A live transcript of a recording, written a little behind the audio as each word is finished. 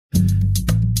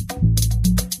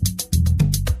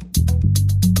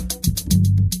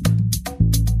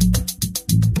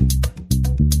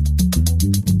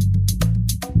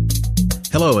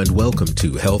Hello and welcome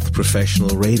to Health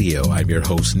Professional Radio. I'm your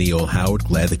host, Neil Howard.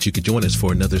 Glad that you could join us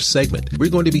for another segment. We're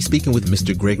going to be speaking with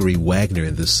Mr. Gregory Wagner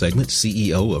in this segment,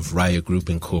 CEO of RYAH Group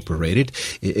Incorporated.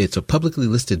 It's a publicly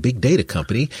listed big data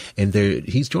company, and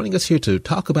he's joining us here to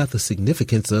talk about the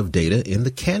significance of data in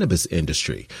the cannabis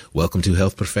industry. Welcome to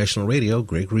Health Professional Radio,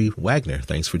 Gregory Wagner.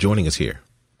 Thanks for joining us here.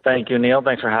 Thank you, Neil.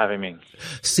 Thanks for having me.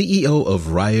 CEO of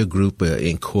RYAH Group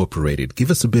Incorporated.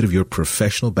 Give us a bit of your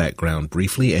professional background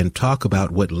briefly and talk about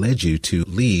what led you to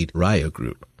lead RYAH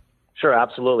Group. Sure,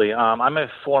 absolutely. I'm a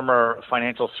former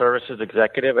financial services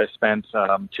executive. I spent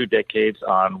 2 decades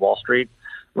on Wall Street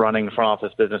running front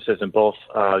office businesses in both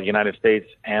the United States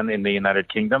and in the United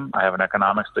Kingdom. I have an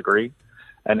economics degree,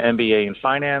 an MBA in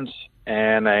finance,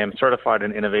 and I am certified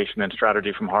in innovation and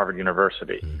strategy from Harvard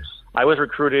University. I was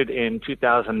recruited in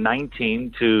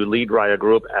 2019 to lead RYAH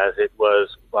Group as it was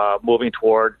moving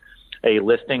toward a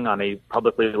listing on a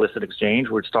publicly listed exchange.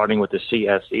 We're starting with the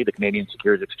CSE, the Canadian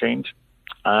Securities Exchange.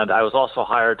 And I was also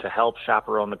hired to help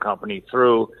chaperone the company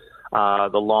through the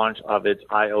launch of its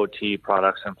IoT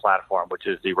products and platform, which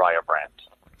is the RYAH brand.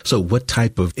 So what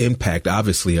type of impact,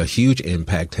 obviously a huge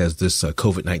impact, has this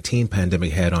COVID-19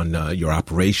 pandemic had on your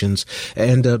operations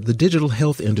and the digital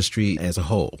health industry as a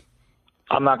whole?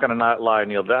 I'm not going to lie,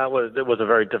 Neil. It was a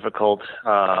very difficult,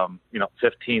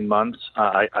 15 months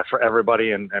for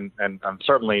everybody, and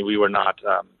certainly we were not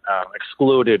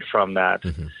excluded from that.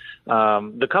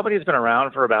 Mm-hmm. The company has been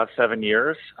around for about 7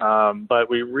 years, but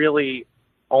we really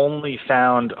only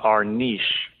found our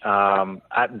niche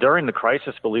during the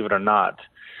crisis. Believe it or not,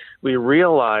 we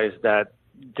realized that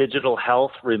digital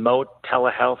health, remote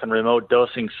telehealth, and remote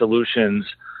dosing solutions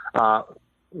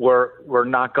we're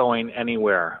not going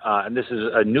anywhere. And this is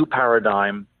a new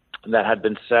paradigm that had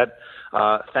been set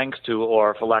thanks to,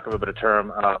 or for lack of a better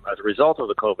term, as a result of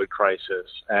the COVID crisis.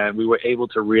 And we were able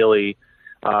to really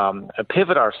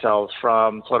pivot ourselves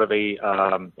from sort of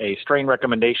a strain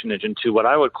recommendation engine to what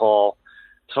I would call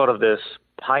sort of this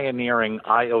pioneering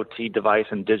IoT device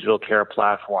and digital care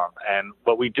platform. And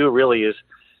what we do really is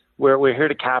we're here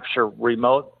to capture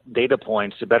remote data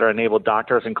points to better enable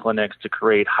doctors and clinics to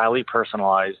create highly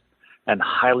personalized and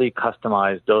highly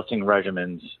customized dosing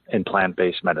regimens in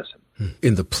plant-based medicine.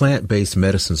 In the plant-based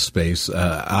medicine space,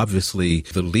 obviously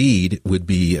the lead would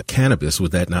be cannabis.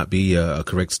 Would that not be a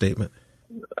correct statement?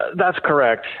 That's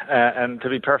correct. And to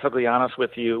be perfectly honest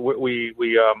with you,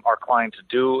 our clients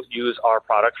do use our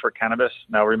products for cannabis.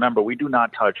 Now, remember, we do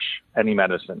not touch any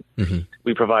medicine. Mm-hmm.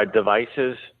 We provide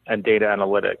devices and data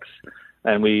analytics.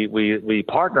 And we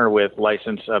partner with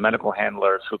licensed medical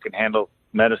handlers who can handle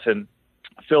medicine,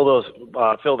 fill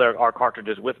our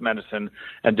cartridges with medicine,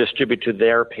 and distribute to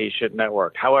their patient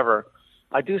network. However,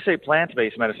 I do say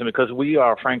plant-based medicine because we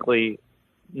are, frankly,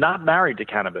 not married to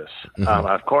cannabis. Mm-hmm.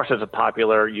 Of course, it's a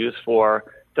popular use for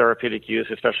therapeutic use,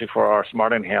 especially for our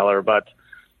smart inhaler, but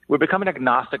we're becoming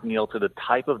agnostic, Neil, to the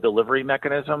type of delivery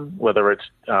mechanism, whether it's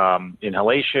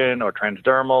inhalation or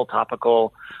transdermal,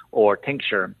 topical, or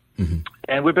tincture. Mm-hmm.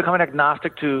 And we're becoming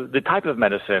agnostic to the type of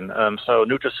medicine. So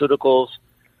nutraceuticals,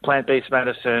 plant-based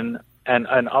medicine, and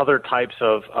other types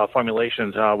of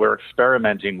formulations we're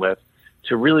experimenting with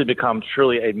to really become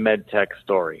truly a med tech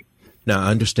story. Now,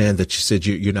 I understand that you said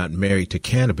you're not married to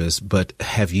cannabis, but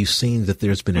have you seen that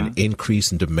there's been an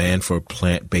increase in demand for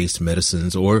plant-based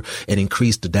medicines or an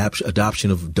increased adoption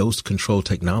of dose control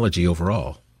technology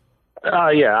overall?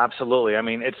 Yeah, absolutely. I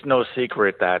mean, it's no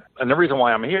secret that, and the reason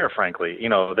why I'm here, frankly,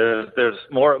 there's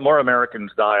more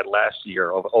Americans died last year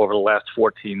over the last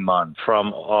 14 months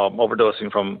from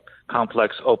overdosing from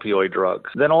complex opioid drugs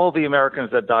than all the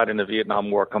Americans that died in the Vietnam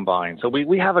War combined. So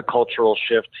we have a cultural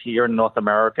shift here in North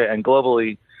America, and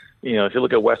globally, if you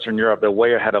look at Western Europe, they're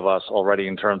way ahead of us already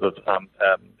in terms of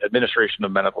administration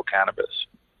of medical cannabis.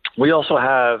 We also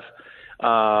have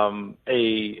a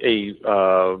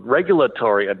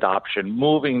regulatory adoption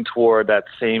moving toward that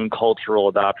same cultural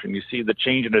adoption. You see the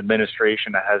change in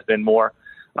administration that has been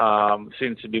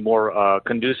seems to be more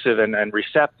conducive and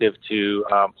receptive to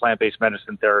plant-based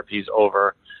medicine therapies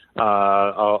over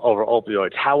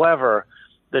opioids. However,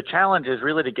 the challenge is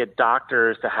really to get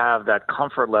doctors to have that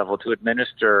comfort level to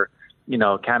administer,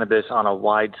 cannabis on a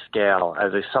wide scale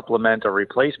as a supplement or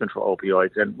replacement for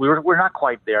opioids, and we're not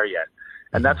quite there yet.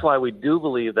 And that's why we do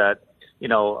believe that,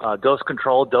 dose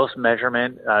control, dose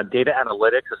measurement, data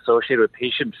analytics associated with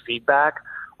patient feedback,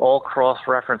 all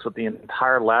cross-referenced with the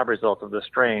entire lab result of the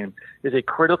strain, is a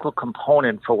critical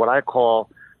component for what I call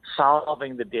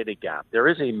solving the data gap. There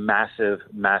is a massive,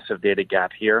 massive data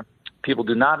gap here. People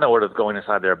do not know what is going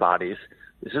inside their bodies.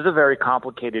 This is a very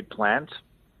complicated plant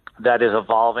that is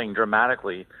evolving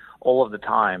dramatically all of the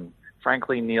time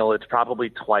frankly, Neil, it's probably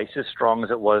twice as strong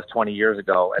as it was 20 years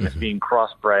ago, and it's being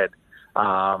crossbred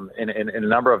in a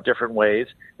number of different ways.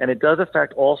 And it does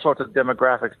affect all sorts of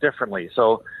demographics differently.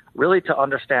 So really to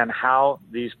understand how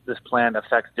this plant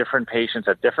affects different patients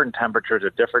at different temperatures,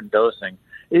 at different dosing,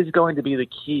 is going to be the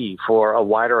key for a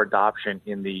wider adoption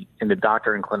in the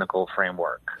doctor and clinical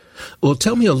framework. Well,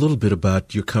 tell me a little bit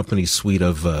about your company's suite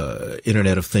of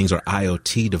Internet of Things, or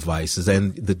IoT devices,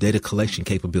 and the data collection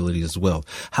capability as well.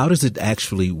 How does it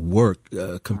actually work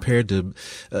compared to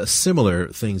similar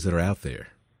things that are out there?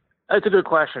 It's a good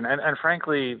question. And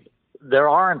frankly, there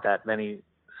aren't that many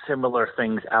similar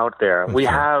things out there. Okay. We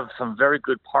have some very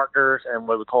good partners and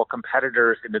what we call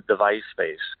competitors in the device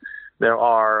space. There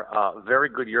are very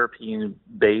good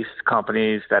European-based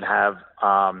companies that have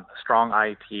strong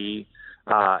IP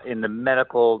in the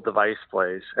medical device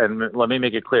place. And let me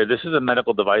make it clear, this is a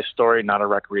medical device story, not a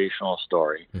recreational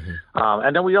story.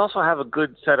 And then we also have a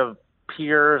good set of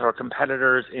peers or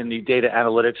competitors in the data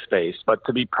analytics space. But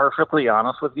to be perfectly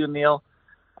honest with you, Neil,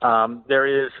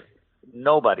 there is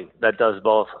nobody that does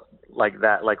both like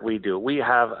that, like we do. We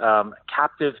have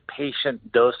captive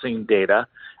patient dosing data,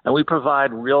 and we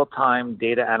provide real-time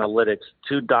data analytics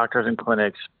to doctors and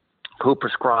clinics who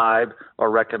prescribe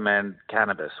or recommend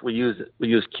cannabis. We use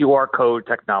QR code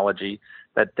technology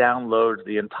that downloads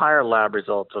the entire lab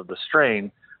results of the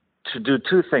strain to do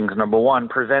two things. Number one,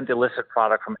 prevent illicit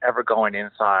product from ever going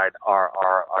inside our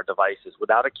devices.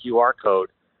 Without a QR code,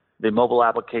 the mobile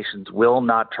applications will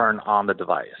not turn on the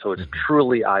device. So it's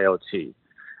truly IoT.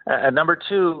 And number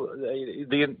two,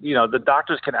 the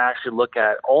doctors can actually look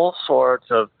at all sorts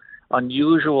of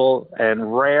unusual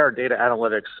and rare data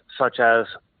analytics, such as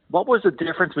what was the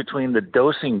difference between the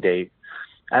dosing date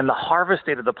and the harvest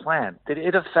date of the plant? Did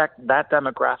it affect that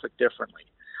demographic differently?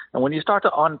 And when you start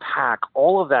to unpack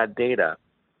all of that data,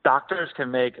 doctors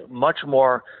can make much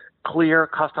more clear,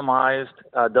 customized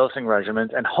dosing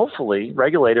regimens, and hopefully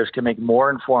regulators can make more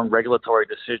informed regulatory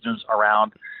decisions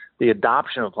around the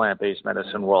adoption of plant-based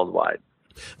medicine worldwide.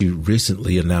 You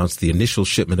recently announced the initial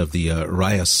shipment of the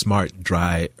RYAH Smart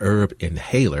Dry Herb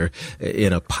Inhaler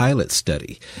in a pilot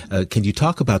study. Can you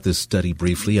talk about this study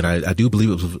briefly? And I do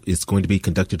believe it's going to be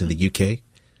conducted in the UK?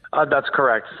 That's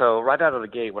correct. So right out of the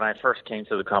gate, when I first came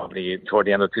to the company toward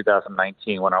the end of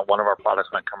 2019, when one of our products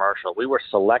went commercial, we were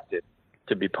selected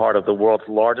to be part of the world's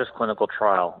largest clinical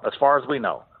trial, as far as we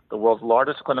know, the world's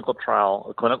largest clinical trial,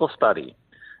 a clinical study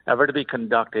ever to be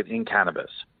conducted in cannabis.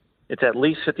 It's at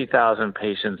least 50,000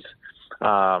 patients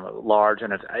large,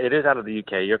 and it is out of the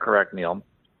UK. You're correct, Neil.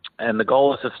 And the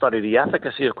goal is to study the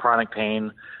efficacy of chronic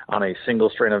pain on a single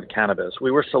strain of cannabis.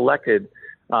 We were selected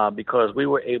because we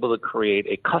were able to create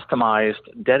a customized,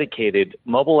 dedicated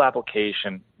mobile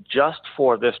application just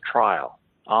for this trial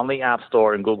on the App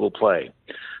Store and Google Play.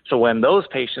 So when those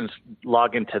patients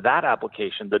log into that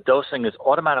application, the dosing is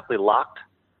automatically locked,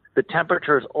 the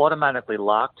temperature is automatically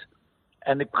locked,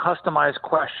 and the customized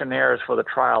questionnaires for the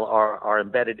trial are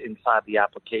embedded inside the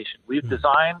application. We've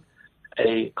designed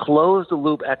a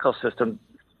closed-loop ecosystem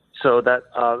so that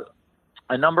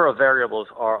a number of variables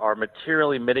are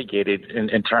materially mitigated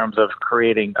in terms of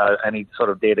creating any sort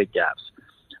of data gaps.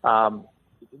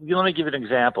 Let me give you an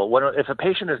example. If a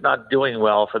patient is not doing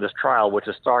well for this trial, which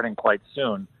is starting quite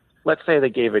soon, let's say they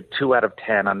gave it 2 out of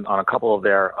 10 on a couple of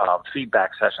their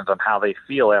feedback sessions on how they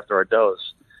feel after a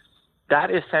dose, that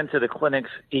is sent to the clinic's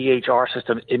EHR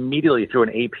system immediately through an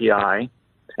API,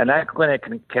 and that clinic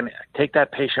can take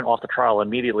that patient off the trial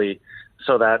immediately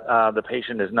so that the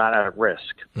patient is not at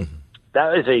risk. Mm-hmm.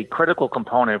 That is a critical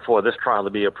component for this trial to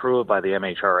be approved by the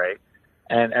MHRA,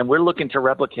 and we're looking to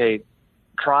replicate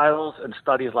trials and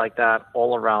studies like that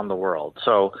all around the world.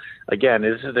 So, again,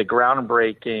 this is a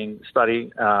groundbreaking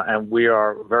study, and we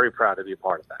are very proud to be a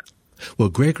part of that. Well,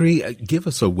 Gregory, give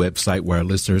us a website where our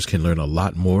listeners can learn a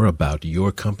lot more about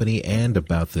your company and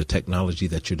about the technology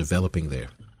that you're developing there.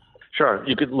 Sure.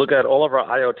 You could look at all of our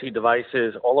IoT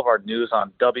devices, all of our news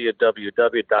on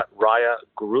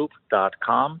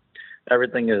www.ryahgroup.com.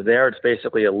 Everything is there. It's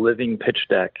basically a living pitch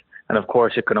deck. And, of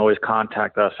course, you can always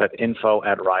contact us at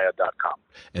info@ryah.com.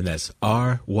 And that's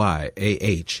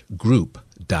RYAH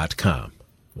group.com.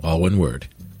 All one word.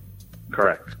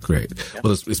 Correct. Great. Yeah.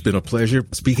 Well, it's been a pleasure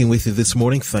speaking with you this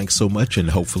morning. Thanks so much,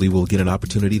 and hopefully we'll get an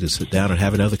opportunity to sit down and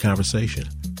have another conversation.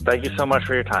 Thank you so much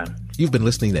for your time. You've been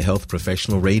listening to Health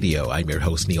Professional Radio. I'm your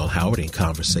host, Neil Howard, in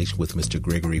conversation with Mr.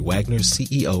 Gregory Wagner,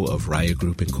 CEO of RYAH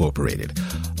Group Incorporated.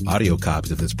 Audio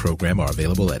copies of this program are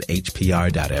available at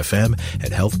hpr.fm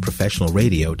and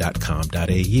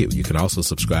healthprofessionalradio.com.au. You can also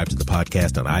subscribe to the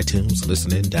podcast on iTunes,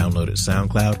 listen in, download at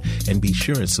SoundCloud, and be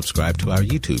sure and subscribe to our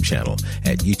YouTube channel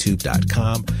at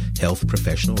youtube.com, Health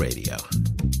Professional Radio.